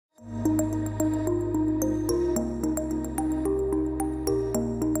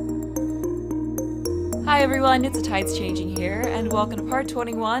Hi everyone, it's a Tides Changing here, and welcome to part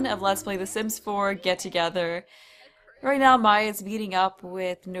 21 of Let's Play The Sims 4 Get Together. Right now Maya's meeting up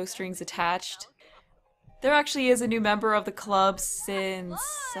with No Strings Attached. There actually is a new member of the club since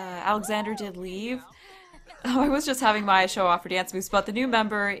Alexander did leave. I was just having Maya show off her dance moves, but the new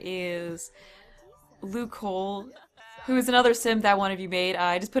member is Luke Cole, who is another sim that one of you made.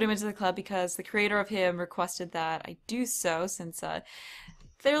 I just put him into the club because the creator of him requested that I do so, since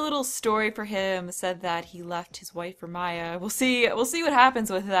their little story for him said that he left his wife for Maya. We'll see what happens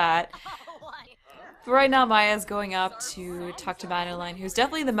with that. But right now Maya's going up to talk to Madeline, who's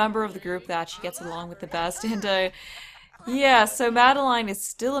definitely the member of the group that she gets along with the best. And yeah, so Madeline is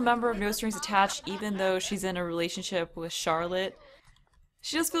still a member of No Strings Attached, even though she's in a relationship with Charlotte.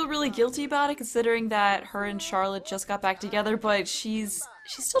 She does feel really guilty about it, considering that her and Charlotte just got back together, but she's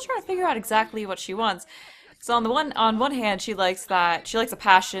still trying to figure out exactly what she wants. So on one hand, she likes a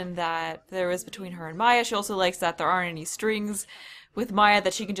passion that there is between her and Maya. She also likes that there aren't any strings with Maya,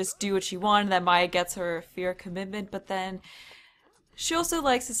 that she can just do what she wants, and that Maya gets her fear of commitment. But then she also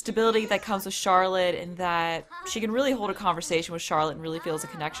likes the stability that comes with Charlotte, and that she can really hold a conversation with Charlotte and really feels a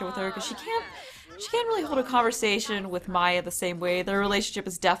connection with her, because she can't really hold a conversation with Maya the same way. Their relationship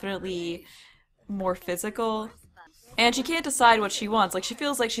is definitely more physical. And she can't decide what she wants. Like, she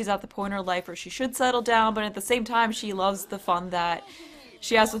feels like she's at the point in her life where she should settle down, but at the same time, she loves the fun that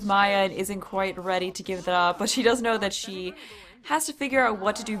she has with Maya and isn't quite ready to give that up. But she does know that she has to figure out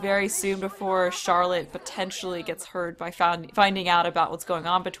what to do very soon before Charlotte potentially gets hurt by finding out about what's going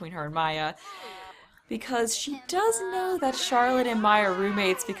on between her and Maya. Because she does know that Charlotte and Maya are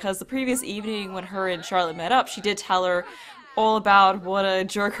roommates, because the previous evening when her and Charlotte met up, she did tell her all about what a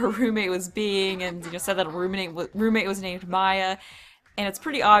jerk her roommate was being, and said that a roommate was named Maya, and it's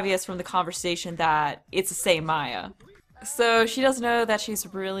pretty obvious from the conversation that it's the same Maya. So she does know that she's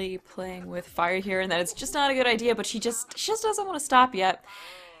really playing with fire here, and that it's just not a good idea, but she just doesn't want to stop yet.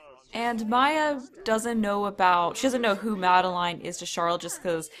 And Maya doesn't know who Madeline is to Charlotte, just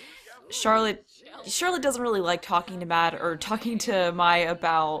because Charlotte doesn't really like talking to Maya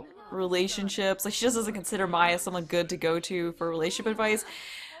about relationships. Like, she just doesn't consider Maya someone good to go to for relationship advice,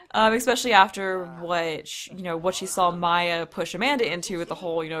 especially after what she saw Maya push Amanda into with the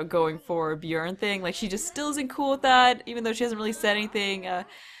whole going for Bjorn thing. Like, she just still isn't cool with that, even though she hasn't really said anything.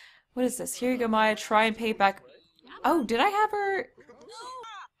 What is this? Here you go, Maya. Try and pay back. Oh, did I have her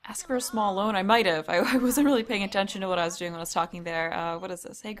ask for a small loan? I might have. I wasn't really paying attention to what I was doing when I was talking there. What is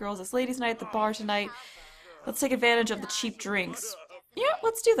this? Hey girls, it's ladies' night at the bar tonight. Let's take advantage of the cheap drinks. Yeah,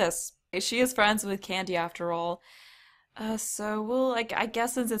 let's do this. She is friends with Candy after all. So I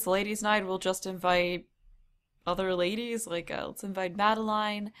guess since it's ladies' night, we'll just invite other ladies. Let's invite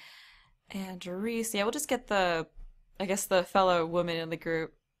Madeline and Reese. Yeah, we'll just get the fellow woman in the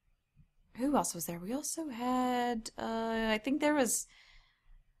group. Who else was there? We also had, I think there was...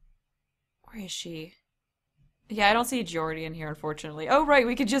 Where is she? Yeah, I don't see Jordy in here, unfortunately. Oh, right,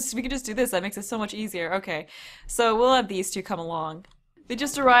 we could just do this. That makes it so much easier. Okay, so we'll have these two come along. They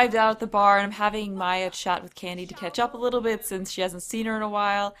just arrived out at the bar, and I'm having Maya chat with Candy to catch up a little bit since she hasn't seen her in a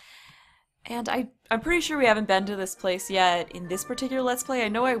while. And I'm pretty sure we haven't been to this place yet in this particular Let's Play. I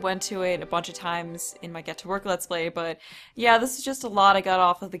know I went to it a bunch of times in my Get to Work Let's Play, but yeah, this is just a lot I got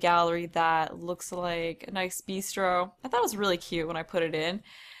off of the gallery that looks like a nice bistro. I thought it was really cute when I put it in.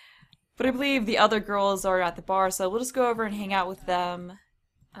 But I believe the other girls are at the bar, so we'll just go over and hang out with them.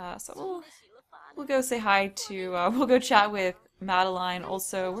 So we'll go say hi to, we'll go chat with Madeline.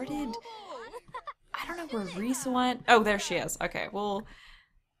 Also, I don't know where Reese went. Oh, there she is. Okay, we'll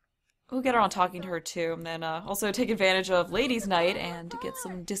get her on talking to her too, and then also take advantage of ladies' night and get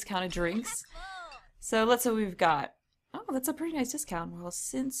some discounted drinks. So let's see what we've got. Oh, that's a pretty nice discount. Well,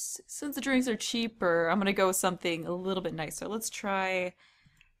 since the drinks are cheaper, I'm gonna go with something a little bit nicer. Let's try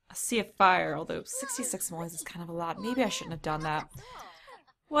a Sea of Fire, although 66 mois is kind of a lot. Maybe I shouldn't have done that.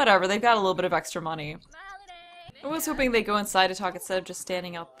 Whatever, they've got a little bit of extra money. I was hoping they'd go inside to talk instead of just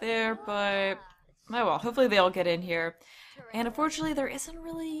standing out there, but oh well, hopefully they all get in here. And unfortunately, there isn't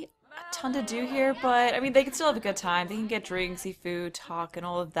really a ton to do here, but I mean, they can still have a good time. They can get drinks, eat food, talk, and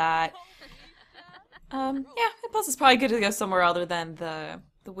all of that. Yeah, and plus it's probably good to go somewhere other than the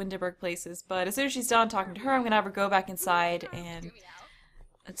Windenburg places, but as soon as she's done talking to her, I'm gonna have her go back inside and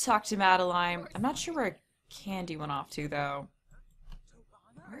talk to Madeline. I'm not sure where Candy went off to, though.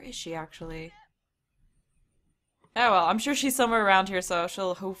 Where is she, actually? Oh well, I'm sure she's somewhere around here, so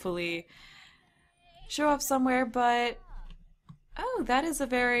she'll hopefully show up somewhere, but... Oh, that is a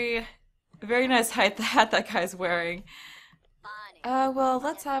very nice hat that guy's wearing. Well,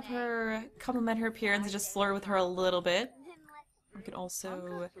 let's have her compliment her appearance and just flirt with her a little bit. We can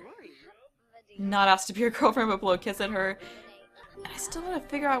also not asked to be her girlfriend but blow a kiss at her. And I still want to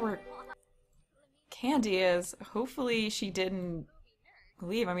figure out where Candy is. Hopefully she didn't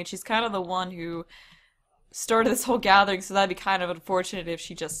leave. I mean, she's kind of the one who started this whole gathering, so that'd be kind of unfortunate if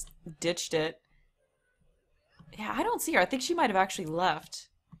she just ditched it. Yeah, I don't see her. I think she might have actually left.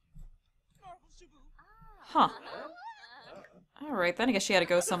 Huh. Alright, then I guess she had to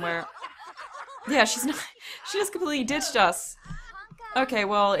go somewhere. Yeah, she's not. She just completely ditched us. Okay,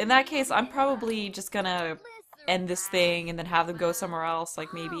 well, in that case, I'm probably just gonna end this thing and then have them go somewhere else.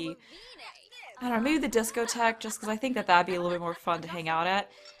 Like maybe, I don't know, maybe the discotheque, just because I think that that'd be a little bit more fun to hang out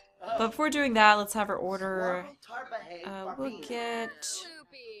at. But before doing that, let's have her order. We'll get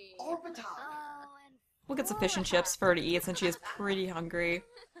some fish and chips for her to eat since she is pretty hungry.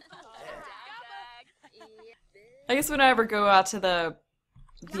 I guess when I ever go out to the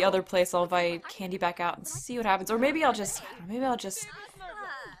other place, I'll invite Candy back out and see what happens. Or maybe I'll just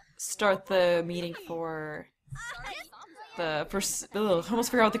start the meeting for I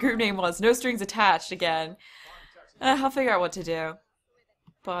almost forgot what the group name was. No Strings Attached again. I'll figure out what to do.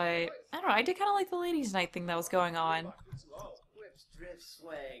 But I don't know, I did kind of like the ladies' night thing that was going on.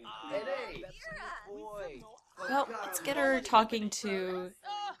 Well, let's get her talking to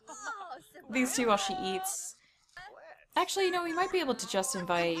these two while she eats. Actually, you know, we might be able to just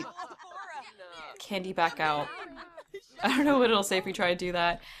invite Candy back out. I don't know what it'll say if we try to do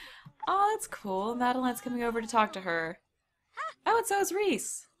that. Oh, that's cool. Madeline's coming over to talk to her. Oh, and so is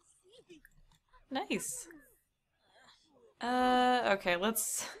Reese. Nice. Okay,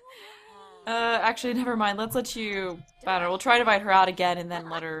 let's... actually, never mind. Let's let you... I don't know, we'll try to invite her out again and then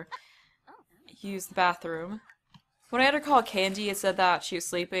let her use the bathroom. When I had her call Candy, it said that she was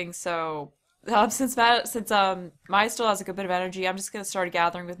sleeping, so... since Maya still has a good bit of energy, I'm just gonna start a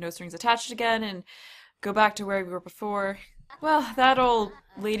gathering with No Strings Attached again and go back to where we were before. Well, that old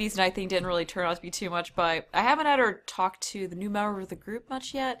ladies' night thing didn't really turn out to be too much, but I haven't had her talk to the new member of the group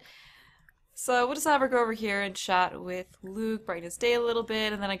much yet. So we'll just have her go over here and chat with Luke, brighten his day a little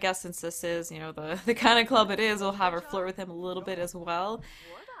bit, and then I guess since this is, you know, the kind of club it is, we'll have her flirt with him a little bit as well.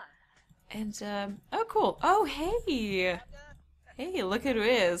 And, oh cool. Oh, hey! Hey, look at who it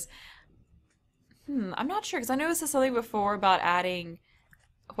is. I'm not sure, because I noticed something before about adding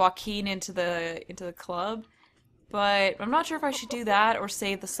Joaquin into the club, but I'm not sure if I should do that or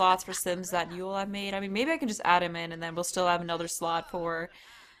save the slots for Sims that you will have made. I mean, maybe I can just add him in, and then we'll still have another slot for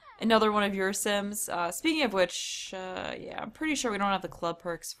another one of your Sims. Speaking of which, yeah, I'm pretty sure we don't have the club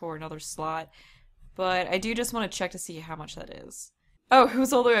perks for another slot, but I do just want to check to see how much that is. Oh,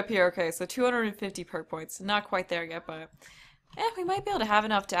 who's all the way up here? Okay, so 250 perk points. Not quite there yet, but we might be able to have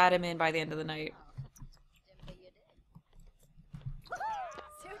enough to add him in by the end of the night.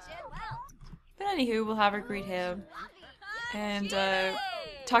 But anywho, we'll have her greet him and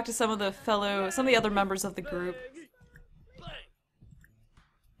talk to some of the other members of the group.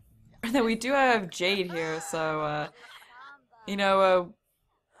 And then we do have Jade here, so you know,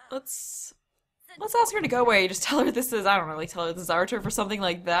 let's ask her to go away. Just tell her this is, I don't know, like tell her this is our turf or something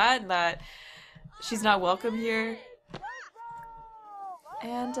like that, and that she's not welcome here.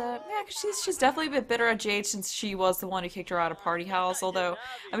 And, yeah, she's definitely a bit bitter at Jade since she was the one who kicked her out of Party House, although,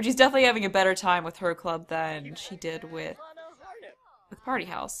 I mean, she's definitely having a better time with her club than she did with Party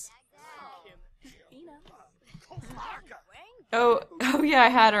House. Oh yeah, I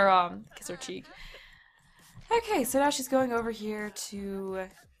had her, kiss her cheek. Okay, so now she's going over here to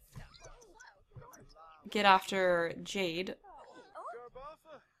get after Jade.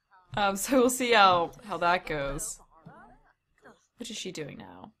 So we'll see how that goes. What is she doing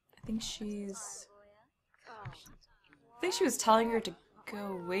now? I think she was telling her to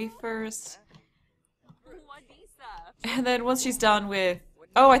go away first. And then once she's done with...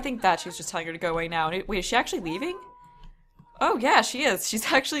 Oh, I think that she was just telling her to go away now. Wait, is she actually leaving? Oh yeah, she is.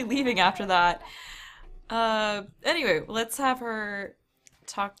 She's actually leaving after that. Anyway, let's have her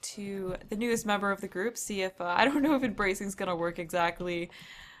talk to the newest member of the group, see if... I don't know if embracing's gonna work exactly.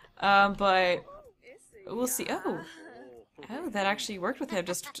 But we'll see. Oh, that actually worked with him.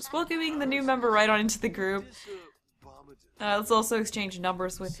 Just welcoming the new member right on into the group. Let's also exchange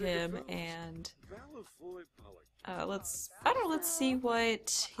numbers with him, and let's see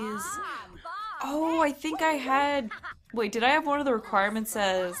what his... Oh, I think I had... Wait, did I have one of the requirements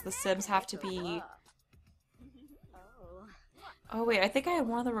as the Sims have to be... Oh wait, I think I had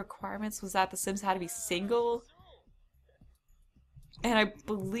one of the requirements was that the Sims had to be single. And I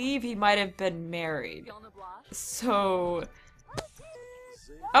believe he might have been married. So...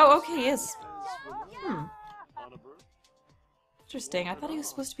 Oh, okay, he is. Interesting. I thought he was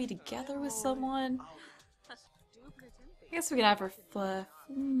supposed to be together with someone. I guess we can have her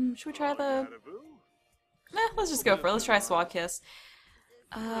should we try the... Nah, let's just go for it. Let's try Swag Kiss.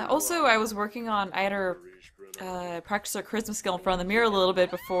 Also, I was working on... I had her practice her charisma skill in front of the mirror a little bit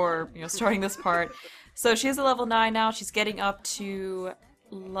before, starting this part. So she's at level 9 now. She's getting up to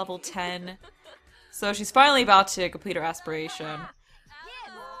level 10. So she's finally about to complete her aspiration.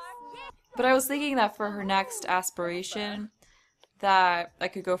 But I was thinking that for her next aspiration, that I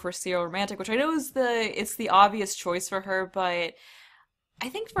could go for serial romantic, which I know is it's the obvious choice for her, but I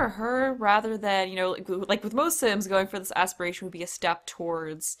think for her, rather than, like with most Sims, going for this aspiration would be a step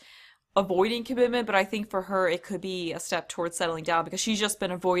towards avoiding commitment, but I think for her it could be a step towards settling down because she's just been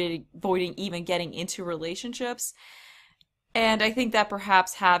avoiding even getting into relationships. And I think that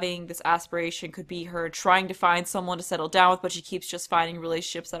perhaps having this aspiration could be her trying to find someone to settle down with, but she keeps just finding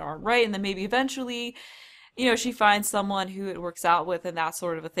relationships that aren't right, and then maybe eventually, she finds someone who it works out with and that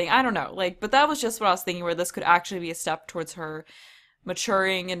sort of a thing. I don't know, but that was just what I was thinking, where this could actually be a step towards her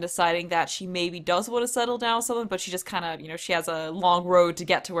maturing and deciding that she maybe does want to settle down with someone, but she just kind of, she has a long road to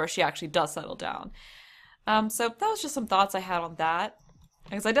get to where she actually does settle down. So that was just some thoughts I had on that.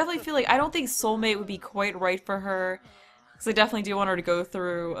 Because I definitely feel like, I don't think soulmate would be quite right for her. Because I definitely do want her to go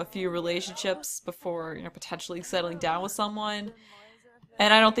through a few relationships before, potentially settling down with someone.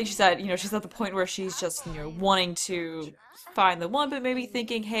 And I don't think she's at the point where she's just, wanting to find the one, but maybe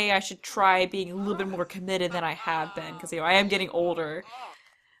thinking, hey, I should try being a little bit more committed than I have been, because, I am getting older.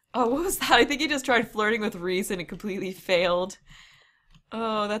 Oh, what was that? I think he just tried flirting with Reese and it completely failed.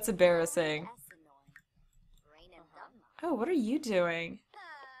 Oh, that's embarrassing. Oh, what are you doing?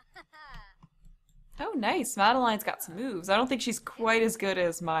 Oh, nice. Madeline's got some moves. I don't think she's quite as good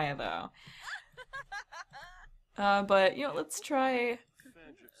as Maya, though. But, let's try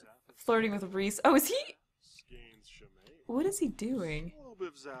flirting with Reese. Oh, is he... What is he doing?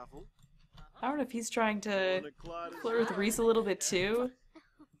 I don't know if he's trying to flirt with Reese a little bit, too.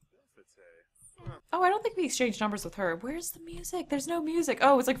 Oh, I don't think we exchanged numbers with her. Where's the music? There's no music.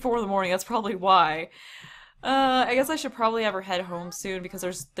 Oh, it's like 4 in the morning. That's probably why. I guess I should probably have her head home soon because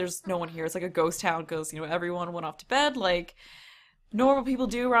there's no one here. It's like a ghost town because, everyone went off to bed like normal people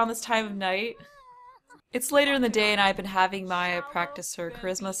do around this time of night. It's later in the day and I've been having Maya practice her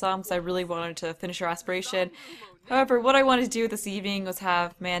charisma some because I really wanted to finish her aspiration. However, what I wanted to do this evening was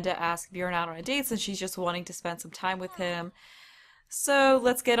have Amanda ask Bjorn out on a date since she's just wanting to spend some time with him. So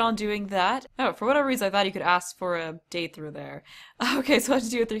let's get on doing that. Oh, for whatever reason I thought you could ask for a date through there. Okay, so I have to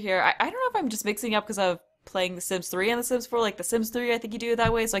do it through here. I don't know if I'm just mixing up because of playing The Sims 3 and The Sims 4. Like The Sims 3, I think you do it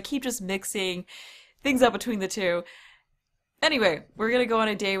that way, so I keep just mixing things up between the two. Anyway, we're gonna go on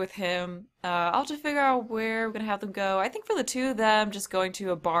a date with him. I'll just figure out where we're gonna have them go. I think for the two of them, just going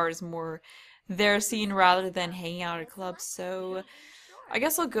to a bar is more their scene rather than hanging out at a club, so I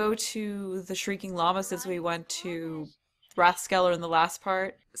guess I'll go to the Shrieking Llama since we went to Rathskeller in the last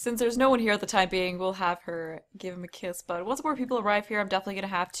part. Since there's no one here at the time being, we'll have her give him a kiss, but once more people arrive here, I'm definitely gonna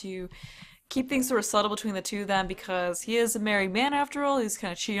have to keep things sort of subtle between the two of them because he is a married man after all. He's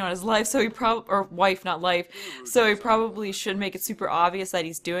kind of cheating on his life, so he or wife, not life. So he probably should make it super obvious that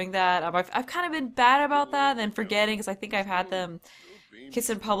he's doing that. I've kind of been bad about that and then forgetting because I think I've had them kiss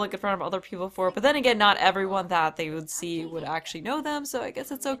in public in front of other people before. But then again, not everyone that they would see would actually know them, so I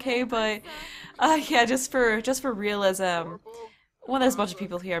guess it's okay. But yeah, just for realism. When there's a bunch of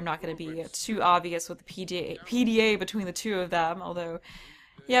people here, I'm not going to be too obvious with the PDA between the two of them, although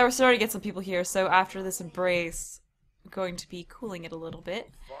yeah, we're starting to get some people here, so after this embrace, I'm going to be cooling it a little bit.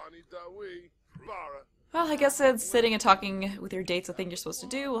 Well, I guess it's sitting and talking with your dates a thing you're supposed to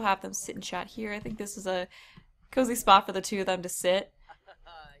do. We'll have them sit and chat here. I think this is a cozy spot for the two of them to sit.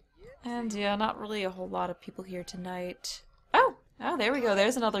 And yeah, not really a whole lot of people here tonight. Oh, there we go.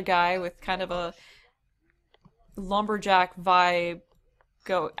 There's another guy with kind of a lumberjack vibe.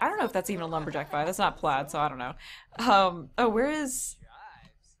 I don't know if that's even a lumberjack vibe. That's not plaid, so I don't know. Oh, where's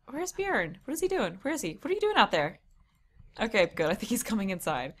Bjorn? What is he doing? Where is he? What are you doing out there? Okay, good. I think he's coming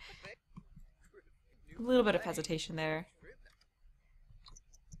inside. A little bit of hesitation there.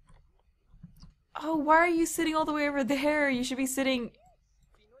 Oh, why are you sitting all the way over there? You should be sitting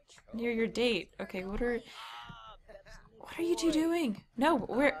near your date. Okay, what are you two doing? No,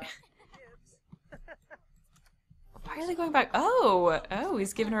 where? Why are they going back? Oh,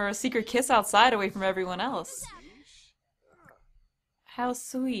 he's giving her a secret kiss outside away from everyone else. How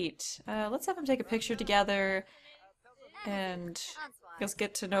sweet. Let's have them take a picture together and just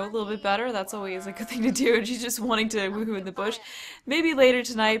get to know a little bit better. That's always a good thing to do, and she's just wanting to woohoo in the bush. Maybe later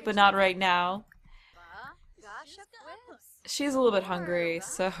tonight, but not right now. She's a little bit hungry,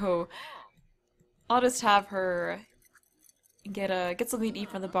 so I'll just have her get something to eat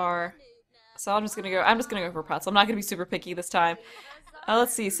from the bar So I'm just gonna go for pretzel. I'm not gonna be super picky this time.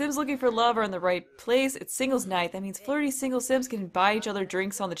 Let's see. Sims looking for love are in the right place. It's singles night. That means flirty single Sims can buy each other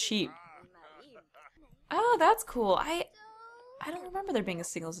drinks on the cheap. Oh, that's cool. I don't remember there being a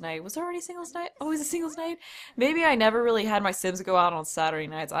singles night. Was there already singles night? Always a singles night? Maybe I never really had my Sims go out on Saturday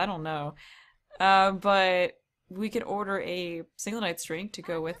nights. I don't know. But we can order a single night's drink to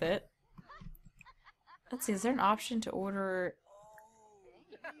go with it. Let's see, is there an option to order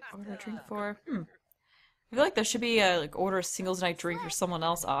a drink for? I feel like there should be a like order a singles night drink for someone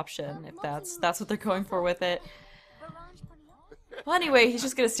else option if that's what they're going for with it. Well, anyway, he's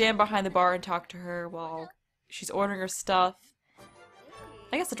just gonna stand behind the bar and talk to her while she's ordering her stuff.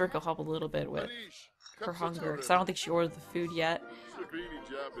 I guess the drink will help a little bit with her hunger because I don't think she ordered the food yet.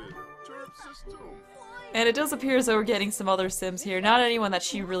 And it does appear as though we're getting some other Sims here. Not anyone that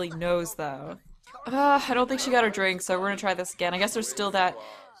she really knows, though. I don't think she got her drink, so we're gonna try this again. I guess there's still that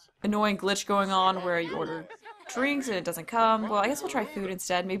annoying glitch going on where you order drinks and it doesn't come. Well, I guess we'll try food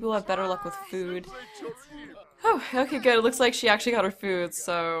instead. Maybe we'll have better luck with food. Oh, okay, good. It looks like she actually got her food,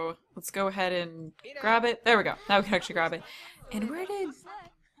 so let's go ahead and grab it. There we go. Now we can actually grab it. And where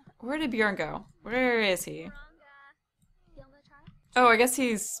did Bjorn go? Where is he? Oh, I guess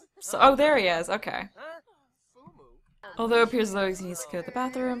he's... oh, there he is. Okay. Although it appears as though he needs to go to the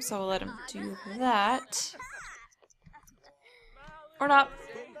bathroom, so we'll let him do that. Or not.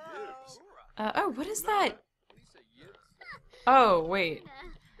 Oh, what is that? Oh, wait.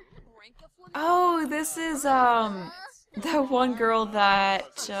 Oh, this is, that one girl that,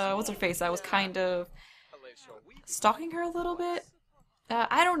 what's her face? That was kind of stalking her a little bit.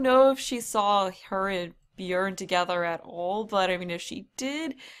 I don't know if she saw her and Bjorn together at all, but I mean, if she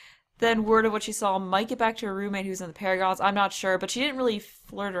did, then word of what she saw might get back to her roommate who's in the Paragons. I'm not sure, but she didn't really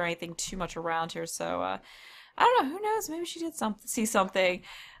flirt or anything too much around here, so, I don't know, who knows, maybe she did see something.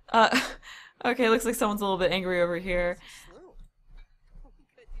 Okay, looks like someone's a little bit angry over here.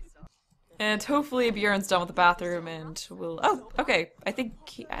 And hopefully Bjorn's done with the bathroom and we'll... oh, okay, I think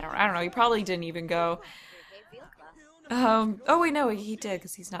I don't know, he probably didn't even go. Oh wait, no, he did,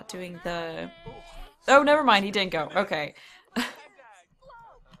 because he's not doing the... oh, never mind, he didn't go. Okay.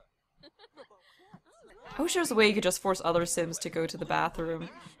 I wish there was a way you could just force other Sims to go to the bathroom.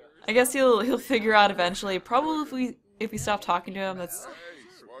 I guess he'll figure out eventually. Probably if we stop talking to him, that's...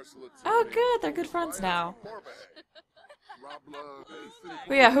 oh good, they're good friends now.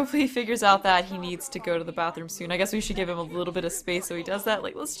 But yeah, hopefully he figures out that he needs to go to the bathroom soon. I guess we should give him a little bit of space so he does that.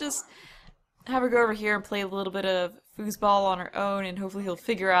 Like, let's just have her go over here and play a little bit of foosball on her own, and hopefully he'll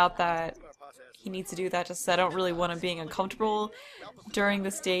figure out that he needs to do that, just I don't really want him being uncomfortable during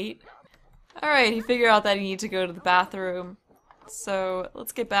this date. Alright, he figured out that he needs to go to the bathroom. So,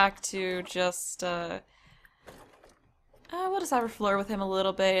 let's get back to just, we'll just have her flirt with him a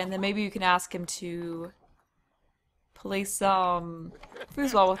little bit, and then maybe you can ask him to play some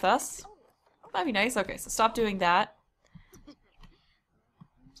foosball with us. That'd be nice. Okay, so stop doing that.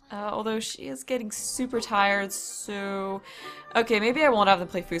 Although she is getting super tired, so... okay, maybe I won't have them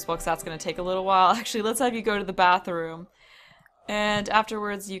play foosball because that's going to take a little while. Actually, let's have you go to the bathroom. And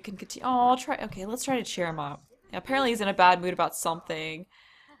afterwards you can continue... oh, I'll try... okay, let's try to cheer him up. Apparently he's in a bad mood about something.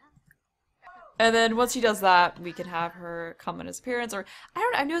 And then once she does that, we can have her come in his appearance, or...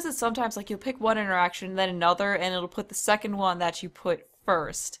 I've noticed that sometimes, like, you'll pick one interaction, then another, and it'll put the second one that you put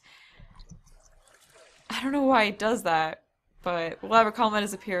first. I don't know why it does that. But we'll have her comment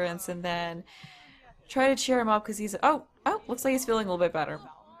his appearance and then try to cheer him up because he's... oh, looks like he's feeling a little bit better.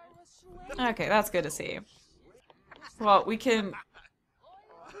 Okay, that's good to see. Well, we can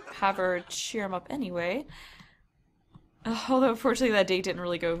have her cheer him up anyway. Although, unfortunately, that date didn't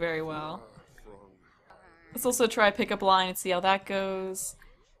really go very well. Let's also try pickup line and see how that goes.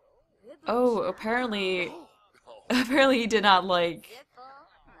 Oh, apparently he did not like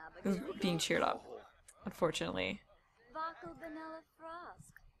being cheered up, unfortunately.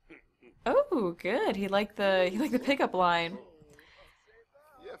 Oh, good. He liked the pickup line.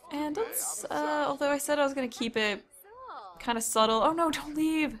 And it's although I said I was gonna keep it kind of subtle. Oh no, don't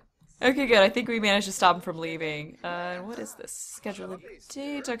leave. Okay, good. I think we managed to stop him from leaving. What is this? Schedule a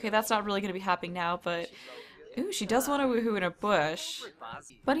date. Okay, that's not really gonna be happening now, but ooh, she does want to woohoo in a bush.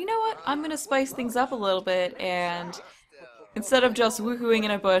 But you know what? I'm gonna spice things up a little bit, and instead of just woohooing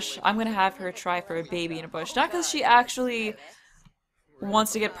in a bush, I'm gonna have her try for a baby in a bush. Not because she actually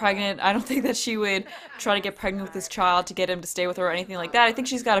wants to get pregnant. I don't think that she would try to get pregnant with this child to get him to stay with her or anything like that. I think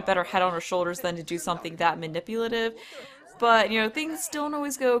she's got a better head on her shoulders than to do something that manipulative. But, you know, things don't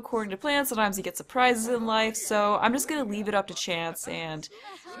always go according to plan. Sometimes you get surprises in life, so I'm just gonna leave it up to chance and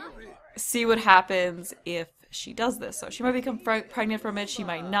see what happens if she does this. So she might become pregnant from it, she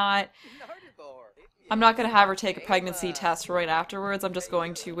might not. I'm not going to have her take a pregnancy test right afterwards. I'm just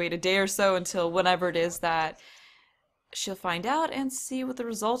going to wait a day or so until whenever it is that she'll find out and see what the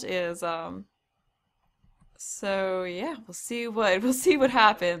result is. So yeah, we'll see what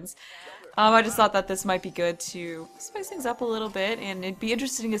happens. I just thought that this might be good to spice things up a little bit, and it'd be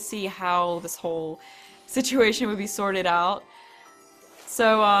interesting to see how this whole situation would be sorted out.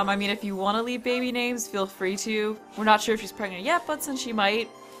 So, I mean, if you want to leave baby names, feel free to. We're not sure if she's pregnant yet, but since she might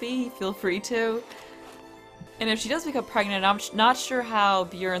be, feel free to. And if she does become pregnant, I'm not sure how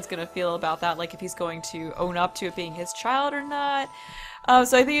Bjorn's gonna feel about that, like if he's going to own up to it being his child or not.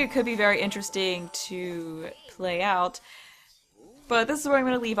 So I think it could be very interesting to play out. But this is where I'm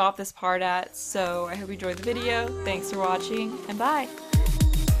going to leave off this part at, so I hope you enjoyed the video. Thanks for watching, and bye!